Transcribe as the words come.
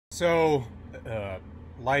So,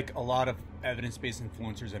 like a lot of evidence-based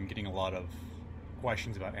influencers, I'm getting a lot of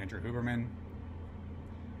questions about Andrew Huberman.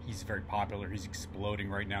 He's very popular. He's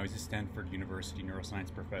exploding right now. He's a Stanford University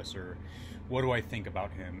neuroscience professor. What do I think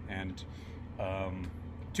about him? And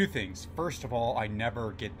two things. First of all, I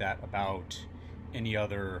never get that about any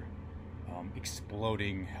other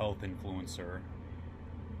exploding health influencer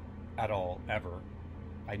at all, ever.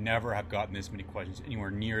 I never have gotten this many questions,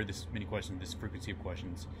 anywhere near this many questions, this frequency of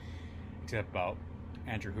questions, except about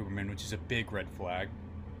Andrew Huberman, which is a big red flag.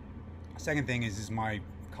 Second thing is my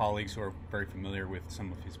colleagues who are very familiar with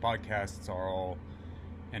some of his podcasts are all,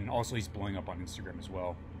 and also he's blowing up on Instagram as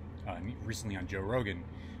well, recently on Joe Rogan.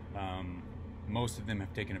 Most of them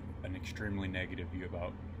have taken an extremely negative view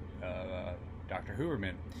about Dr.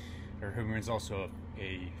 Huberman. Dr. Huberman is also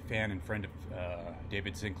a fan and friend of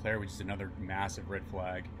David Sinclair, which is another massive red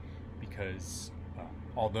flag, because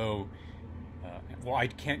although well, I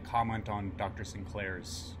can't comment on Dr.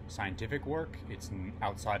 Sinclair's scientific work. It's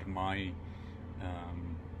outside of my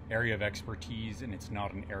area of expertise, and it's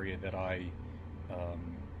not an area that I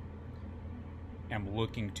am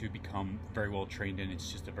looking to become very well trained in.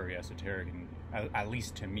 It's just a very esoteric, and at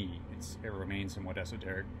least to me, it remains somewhat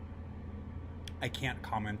esoteric. I can't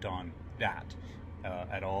comment on that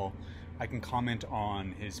at all. I can comment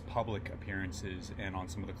on his public appearances and on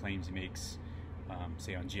some of the claims he makes,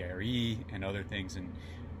 say on GRE and other things, and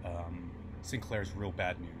Sinclair's real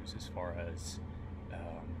bad news as far as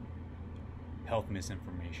health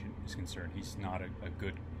misinformation is concerned. He's not a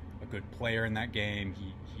good player in that game.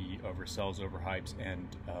 He oversells, overhypes, and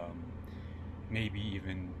maybe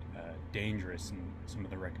even dangerous in some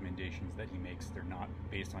of the recommendations that he makes. They're not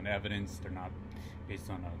based on evidence. They're not based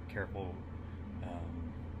on a careful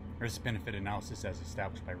risk-benefit analysis as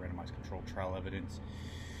established by randomized controlled trial evidence.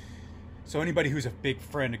 So anybody who's a big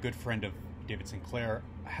friend, a good friend of David Sinclair,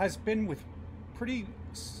 has been with pretty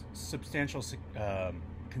substantial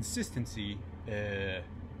consistency,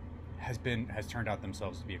 has turned out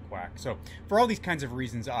themselves to be a quack. So for all these kinds of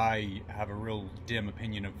reasons, I have a real dim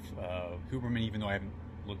opinion of Huberman, even though I haven't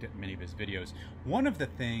looked at many of his videos. One of the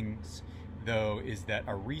things, though, is that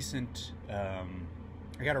I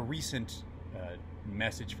got a recent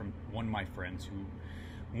message from one of my friends who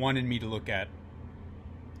wanted me to look at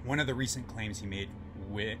one of the recent claims he made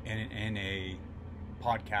in a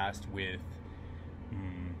podcast with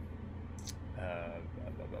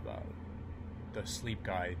the sleep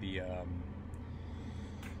guy, the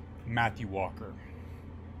Matthew Walker.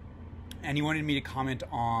 And he wanted me to comment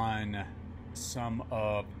on some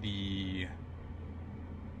of the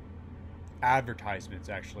advertisements,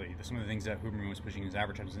 actually, some of the things that Huberman was pushing in his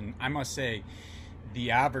advertisements. And I must say, the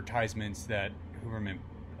advertisements that Huberman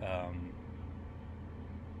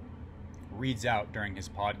reads out during his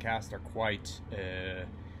podcast are quite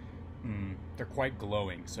they're quite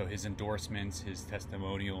glowing. So his endorsements, his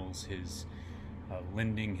testimonials, his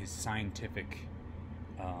lending his scientific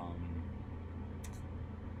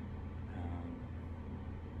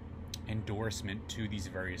endorsement to these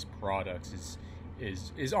various products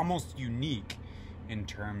is almost unique in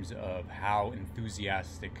terms of how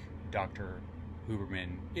enthusiastic Dr.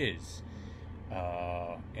 Huberman is,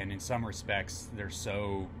 and in some respects they're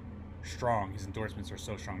so strong. His endorsements are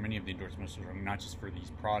so strong. Many of the endorsements are strong, not just for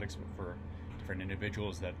these products, but for different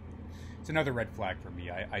individuals. That it's another red flag for me.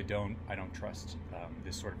 I don't trust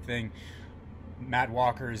this sort of thing. Matt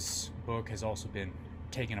Walker's book has also been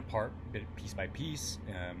taken apart piece by piece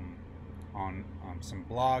on some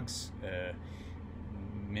blogs.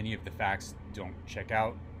 Many of the facts don't check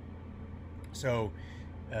out. So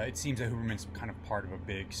it seems that Huberman's kind of part of a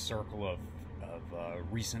big circle of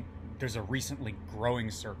there's a recently growing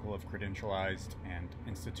circle of credentialized and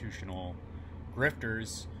institutional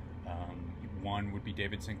grifters. One would be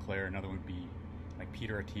David Sinclair, another would be like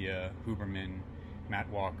Peter Attia, Huberman, Matt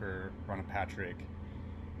Walker, Ronna Patrick,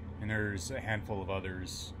 and there's a handful of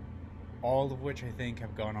others, all of which I think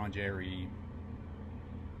have gone on JRE,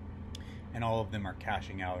 and all of them are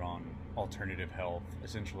cashing out on alternative health.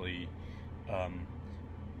 Essentially,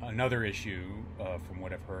 another issue from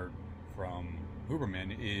what I've heard from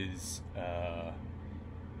Huberman is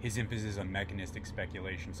his emphasis on mechanistic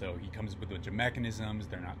speculation. So he comes with a bunch of mechanisms,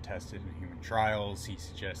 they're not tested in human trials. He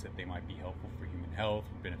suggests that they might be helpful for human health,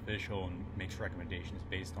 beneficial, and makes recommendations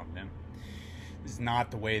based on them. This is not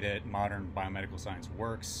the way that modern biomedical science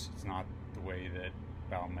works. It's not the way that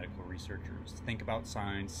biomedical researchers think about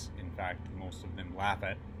science. In fact, most of them laugh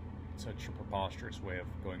at such a preposterous way of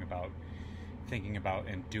going about thinking about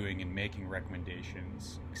and doing and making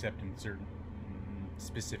recommendations, except in certain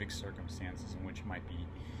specific circumstances in which it might be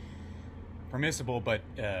permissible, but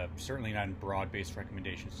certainly not in broad-based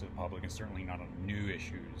recommendations to the public, and certainly not on new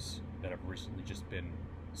issues that have recently just been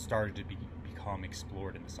started to become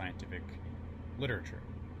explored in the scientific literature.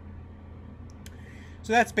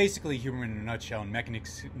 So that's basically Huberman in a nutshell, and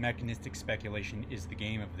mechanistic speculation is the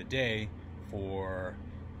game of the day for,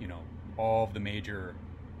 all of the major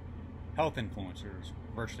health influencers,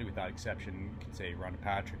 virtually without exception. You can say Rhonda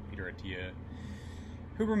Patrick, Peter Attia,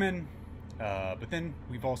 Huberman, but then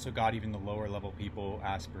we've also got even the lower level people,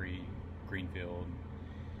 Asprey, Greenfield,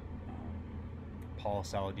 Paul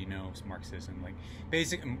Saladino's Marxism, like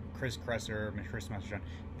basic Chris Kresser, Chris Masterjohn.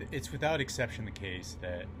 It's without exception the case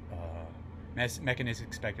that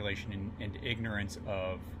mechanistic speculation and ignorance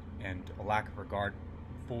of, and a lack of regard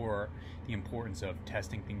for the importance of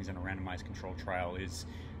testing things in a randomized controlled trial is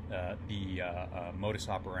the modus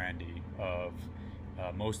operandi of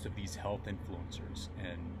most of these health influencers,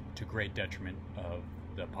 and to great detriment of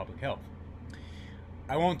the public health.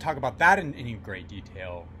 I won't talk about that in any great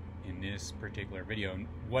detail in this particular video.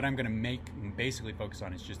 What I'm going to basically focus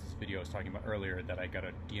on is just this video I was talking about earlier that I got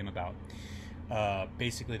a DM about.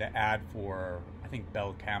 Basically the ad for, I think,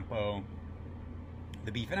 Bel Campo,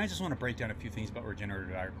 the beef. And I just want to break down a few things about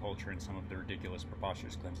regenerative agriculture and some of the ridiculous,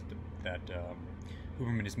 preposterous claims that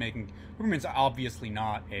Huberman is making. Huberman's obviously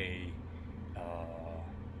not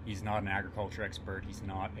he's not an agriculture expert. He's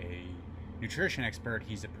not a nutrition expert.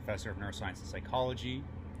 He's a professor of neuroscience and psychology.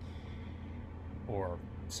 Or,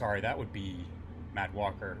 sorry, that would be Matt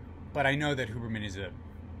Walker. But I know that Huberman is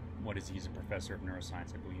he's a professor of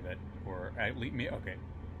neuroscience, I believe it, or at least, okay,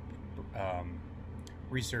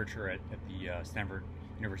 researcher at the Stanford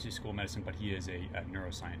University School of Medicine, but he is a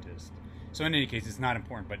neuroscientist. So in any case, it's not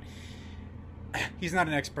important, but he's not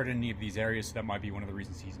an expert in any of these areas, so that might be one of the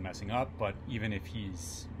reasons he's messing up. But even if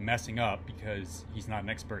he's messing up because he's not an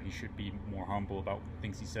expert, he should be more humble about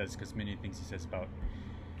things he says, because many things he says about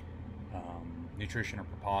nutrition are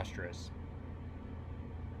preposterous.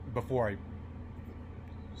 Before I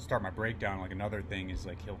start my breakdown, like, another thing is,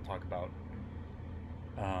 like, he'll talk about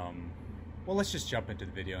well, let's just jump into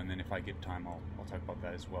the video, and then if I get time I'll talk about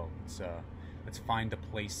that as well. Let's find the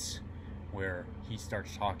place where he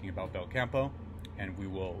starts talking about Bel Campo, and we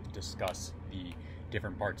will discuss the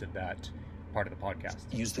different parts of that part of the podcast.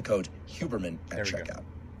 Use the code Huberman at checkout.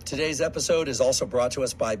 Today's episode is also brought to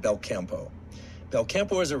us by Bel Campo. Bel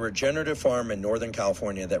Campo is a regenerative farm in Northern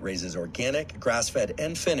California that raises organic, grass-fed,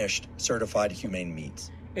 and finished certified humane meats.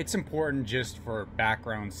 It's important, just for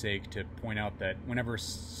background's sake, to point out that whenever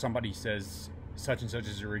somebody says such and such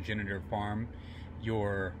is a regenerative farm,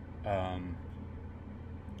 your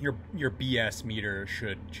BS meter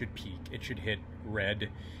should peak. It should hit red,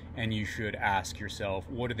 and you should ask yourself,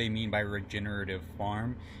 what do they mean by regenerative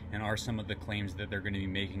farm, and are some of the claims that they're going to be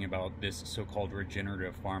making about this so-called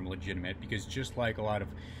regenerative farm legitimate? Because just like a lot of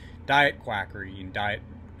diet quackery and diet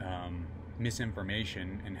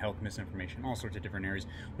misinformation and health misinformation, all sorts of different areas,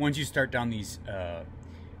 once you start down these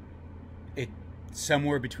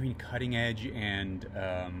somewhere between cutting edge and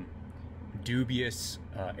dubious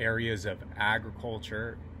areas of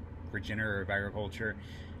agriculture, regenerative agriculture,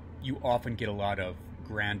 you often get a lot of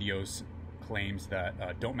grandiose claims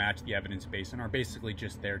that don't match the evidence base and are basically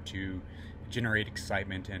just there to generate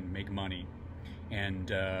excitement and make money.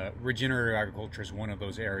 And regenerative agriculture is one of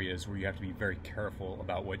those areas where you have to be very careful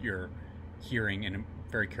about what you're hearing, and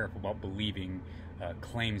very careful about believing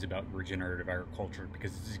claims about regenerative agriculture,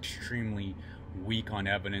 because it's extremely weak on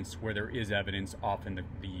evidence. Where there is evidence, often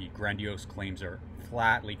the grandiose claims are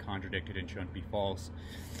flatly contradicted and shown to be false.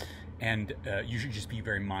 And you should just be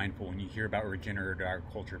very mindful when you hear about regenerative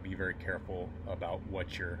agriculture. Be very careful about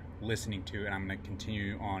what you're listening to, and I'm going to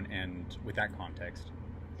continue on and with that context.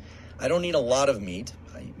 I don't eat a lot of meat.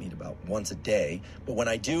 I eat meat about once a day, but when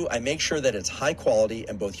I do, I make sure that it's high quality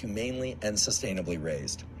and both humanely and sustainably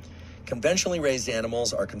raised. Conventionally raised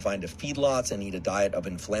animals are confined to feedlots and eat a diet of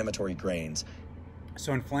inflammatory grains.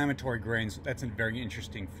 So inflammatory grains, that's a very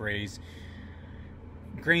interesting phrase.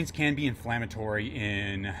 Grains can be inflammatory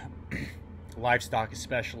in livestock,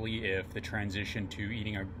 especially if the transition to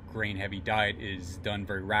eating a grain-heavy diet is done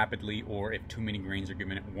very rapidly, or if too many grains are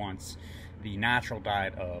given at once. The natural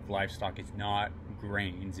diet of livestock is not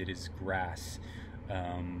grains, it is grass.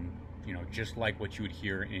 Just like what you would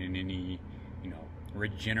hear in any,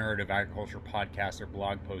 regenerative agriculture podcast or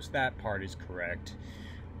blog post, that part is correct.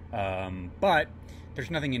 But there's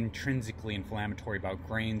nothing intrinsically inflammatory about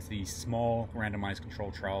grains. The small randomized control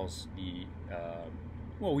trials, we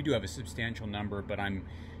do have a substantial number, but I'm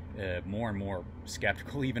more and more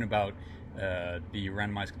skeptical even about the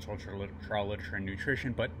randomized control trial literature in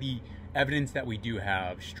nutrition. But the evidence that we do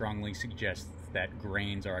have strongly suggests that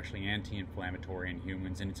grains are actually anti-inflammatory in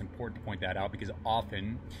humans, and it's important to point that out because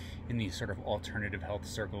often in these sort of alternative health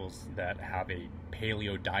circles that have a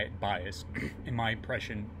paleo diet bias, in my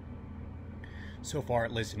impression so far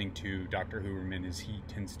listening to Dr. Huberman is he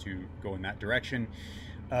tends to go in that direction.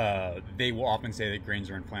 They will often say that grains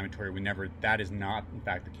are inflammatory whenever that is not in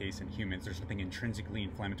fact the case in humans. There's something intrinsically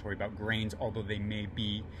inflammatory about grains, although they may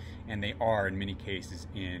be, and they are in many cases,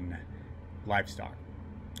 in livestock.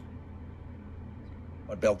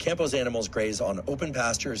 But Belcampo's animals graze on open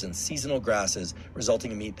pastures and seasonal grasses,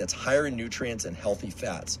 resulting in meat that's higher in nutrients and healthy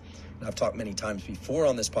fats. And I've talked many times before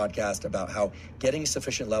on this podcast about how getting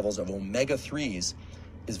sufficient levels of omega-3s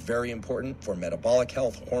is very important for metabolic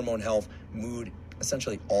health, hormone health, mood,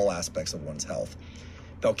 essentially all aspects of one's health.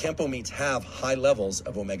 Belcampo meats have high levels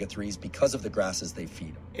of omega-3s because of the grasses they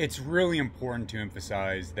feed. It's really important to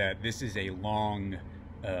emphasize that this is a long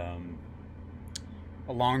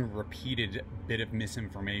repeated bit of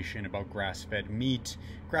misinformation about grass-fed meat.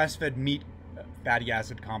 Grass-fed meat fatty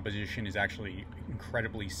acid composition is actually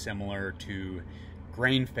incredibly similar to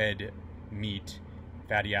grain-fed meat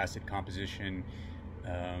fatty acid composition.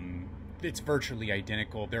 It's virtually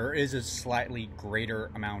identical. There is a slightly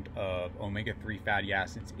greater amount of omega-3 fatty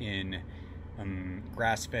acids in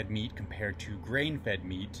grass-fed meat compared to grain-fed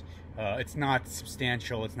meat. It's not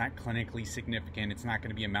substantial, it's not clinically significant, it's not going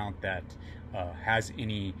to be an amount that has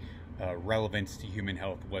any relevance to human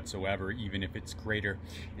health whatsoever, even if it's greater.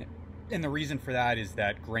 And the reason for that is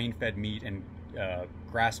that grain-fed meat and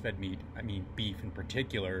grass-fed meat, I mean beef in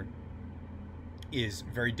particular, is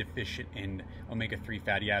very deficient in omega-3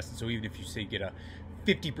 fatty acids. So even if you say get a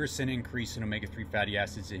 50% increase in omega-3 fatty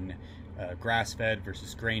acids in grass-fed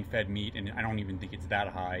versus grain-fed meat, and I don't even think it's that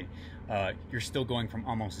high, you're still going from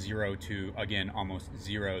almost zero to, again, almost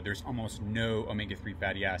zero. There's almost no omega-3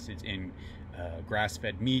 fatty acids in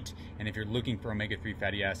grass-fed meat, and if you're looking for omega-3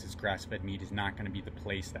 fatty acids, grass-fed meat is not going to be the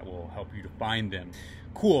place that will help you to find them.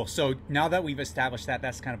 Cool, so now that we've established that,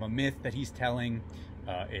 that's kind of a myth that he's telling.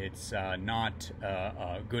 It's not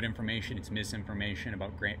good information, it's misinformation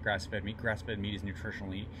about grass-fed meat. Grass-fed meat is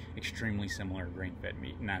nutritionally extremely similar to grain-fed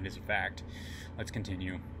meat, and that is a fact. Let's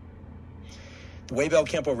continue. The way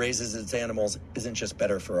Belcampo raises its animals isn't just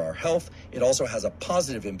better for our health, it also has a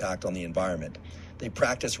positive impact on the environment. They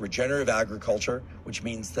practice regenerative agriculture, which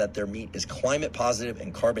means that their meat is climate positive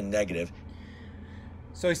and carbon negative.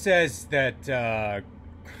 So he says that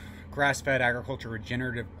grass-fed agriculture,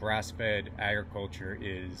 regenerative grass-fed agriculture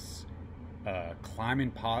is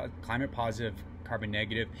climate positive, carbon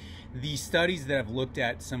negative. The studies that have looked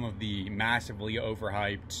at some of the massively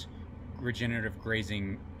overhyped regenerative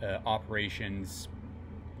grazing operations,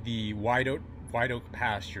 the white oak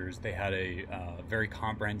pastures, they had a very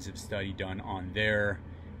comprehensive study done on their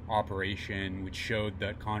operation, which showed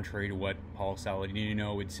that contrary to what Paul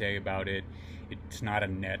Saladino would say about it, it's not a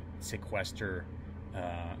net sequester.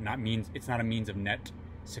 It's not a means of net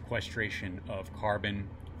sequestration of carbon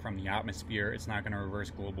from the atmosphere. It's not going to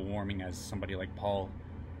reverse global warming, as somebody like Paul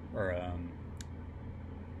or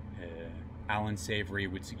Alan Savory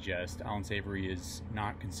would suggest. Alan Savory is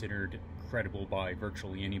not considered credible by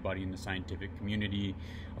virtually anybody in the scientific community.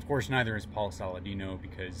 Of course, neither is Paul Saladino,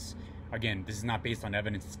 because, again, this is not based on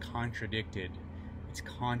evidence. It's contradicted. It's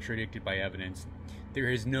contradicted by evidence. There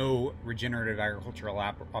is no regenerative agricultural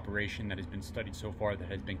operation that has been studied so far that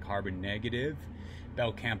has been carbon negative.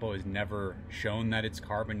 Belcampo has never shown that it's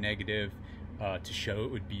carbon negative. To show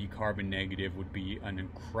it would be carbon negative would be an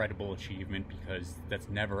incredible achievement, because that's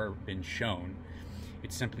never been shown.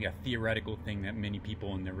 It's simply a theoretical thing that many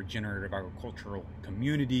people in the regenerative agricultural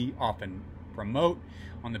community often promote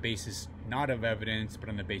on the basis not of evidence, but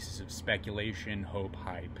on the basis of speculation, hope,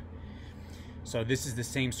 hype. So this is the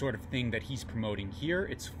same sort of thing that he's promoting here.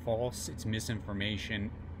 It's false, it's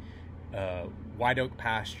misinformation. White oak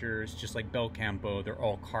pastures, just like Belcampo, they're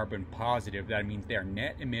all carbon positive. That means they are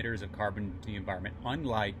net emitters of carbon to the environment,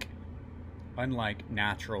 unlike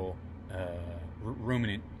natural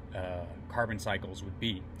ruminant carbon cycles would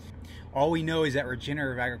be. All we know is that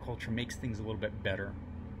regenerative agriculture makes things a little bit better.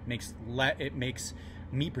 It makes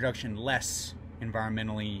meat production less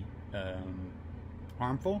environmentally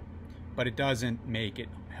harmful, but it doesn't make it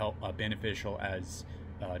beneficial, as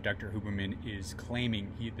Dr. Huberman is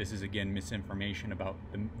claiming. This is, again, misinformation about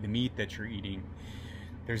the meat that you're eating.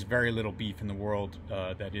 There's very little beef in the world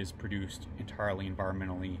that is produced entirely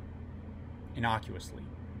environmentally innocuously,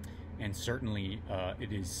 and certainly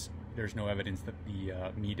there's no evidence that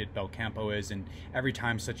the meat at Belcampo is, and every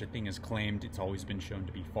time such a thing is claimed, it's always been shown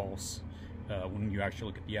to be false when you actually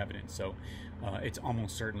look at the evidence. So it's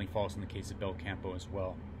almost certainly false in the case of Belcampo as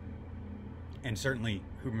well. And certainly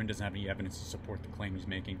Huberman doesn't have any evidence to support the claim he's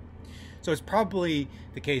making. So it's probably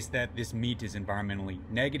the case that this meat is environmentally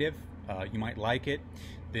negative. You might like it.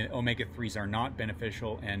 The omega-3s are not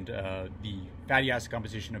beneficial, and the fatty acid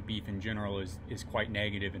composition of beef in general is quite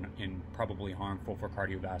negative and probably harmful for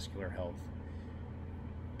cardiovascular health.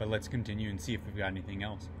 But let's continue and see if we've got anything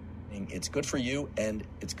else. It's good for you, and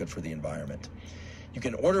it's good for the environment. You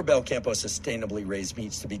can order Belcampo sustainably raised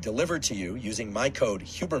meats to be delivered to you using my code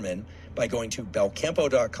Huberman by going to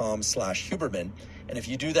belcampo.com/Huberman. And if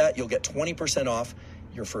you do that, you'll get 20% off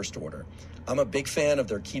your first order. I'm a big fan of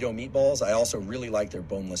their keto meatballs. I also really like their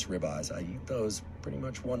boneless ribeyes. I eat those pretty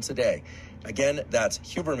much once a day. Again, that's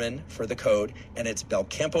Huberman for the code, and it's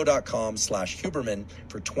belcampo.com/Huberman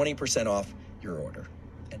for 20% off your order.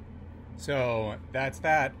 So that's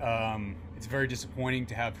that. It's very disappointing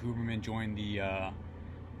to have Huberman join the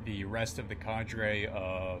rest of the cadre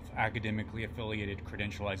of academically affiliated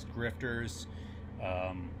credentialized grifters.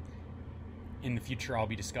 In the future, I'll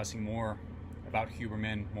be discussing more about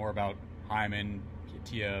Huberman, more about Hyman,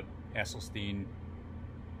 Tia, Esselstyn,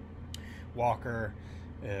 Walker,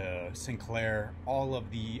 Sinclair, all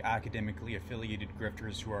of the academically affiliated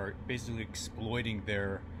grifters who are basically exploiting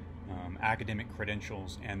their academic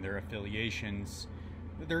credentials and their affiliations.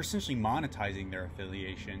 They're essentially monetizing their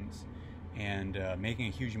affiliations and making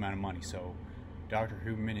a huge amount of money. So Dr.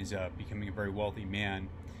 Huberman is becoming a very wealthy man,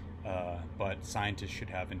 but scientists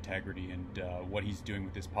should have integrity, and what he's doing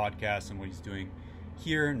with this podcast and what he's doing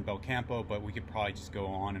here in Belcampo, but we could probably just go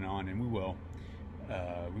on, and we will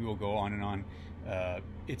go on and on.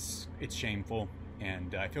 It's shameful,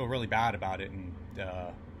 and I feel really bad about it, and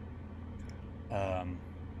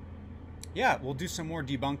yeah, we'll do some more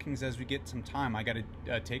debunkings as we get some time. I got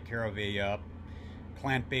to take care of a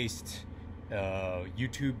plant-based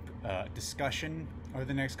YouTube discussion over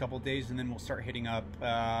the next couple of days, and then we'll start hitting up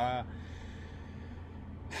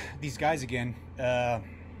these guys again.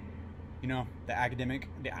 You know, the academic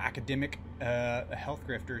health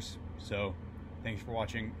grifters. So thanks for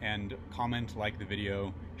watching, and comment, like the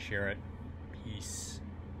video, share it. Peace.